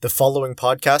The following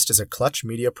podcast is a Clutch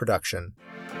Media production.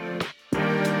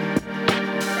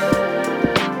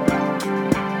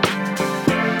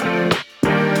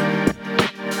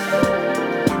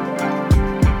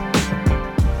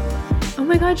 Oh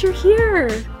my God, you're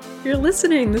here. You're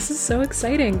listening. This is so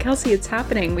exciting. Kelsey, it's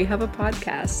happening. We have a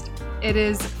podcast. It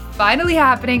is finally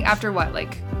happening after what,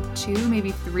 like 2,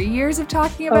 maybe 3 years of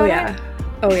talking about it?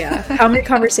 Oh yeah. How many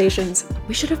conversations?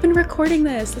 We should have been recording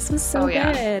this. This was so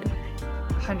good.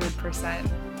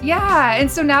 100%. Yeah, and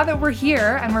so now that we're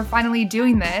here and we're finally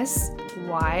doing this,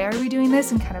 why are we doing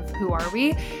this and kind of who are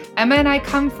we? Emma and I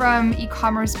come from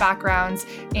e-commerce backgrounds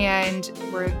and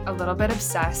we're a little bit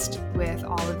obsessed with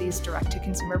all of these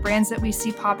direct-to-consumer brands that we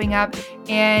see popping up,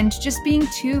 and just being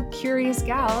two curious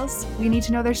gals, we need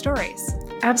to know their stories.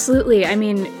 Absolutely. I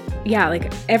mean, yeah,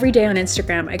 like every day on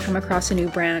Instagram, I come across a new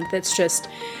brand that's just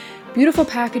beautiful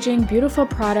packaging, beautiful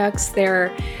products.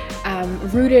 They're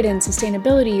rooted in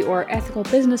sustainability or ethical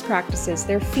business practices.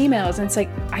 They're females. And it's like,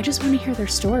 I just want to hear their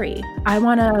story. I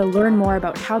want to learn more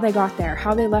about how they got there,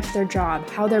 how they left their job,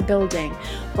 how they're building,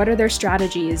 what are their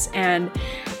strategies. And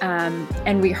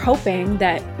we're hoping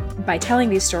that by telling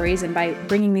these stories and by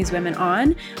bringing these women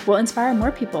on, we'll inspire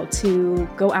more people to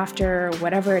go after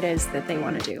whatever it is that they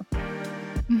want to do.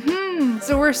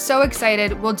 So we're so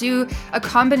excited. We'll do a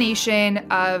combination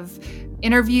of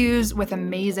interviews with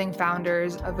amazing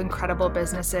founders of incredible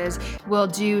businesses. We'll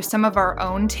do some of our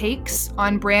own takes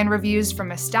on brand reviews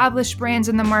from established brands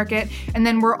in the market. And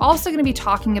then we're also going to be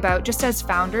talking about, just as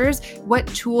founders, what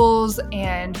tools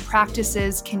and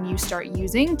practices can you start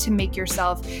using to make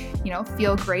yourself,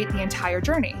 feel great the entire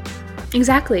journey.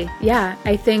 Exactly. Yeah.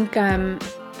 I think,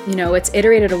 it's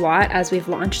iterated a lot as we've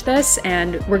launched this,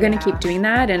 and we're going to keep doing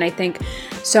that. And I think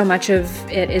so much of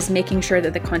it is making sure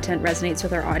that the content resonates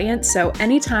with our audience. So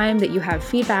anytime that you have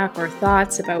feedback or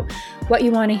thoughts about what you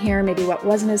want to hear, maybe what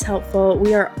wasn't as helpful,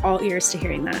 we are all ears to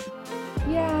hearing that.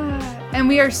 Yeah. And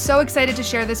we are so excited to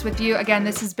share this with you. Again,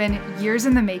 this has been years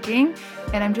in the making,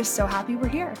 and I'm just so happy we're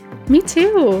here. Me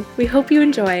too. We hope you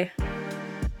enjoy.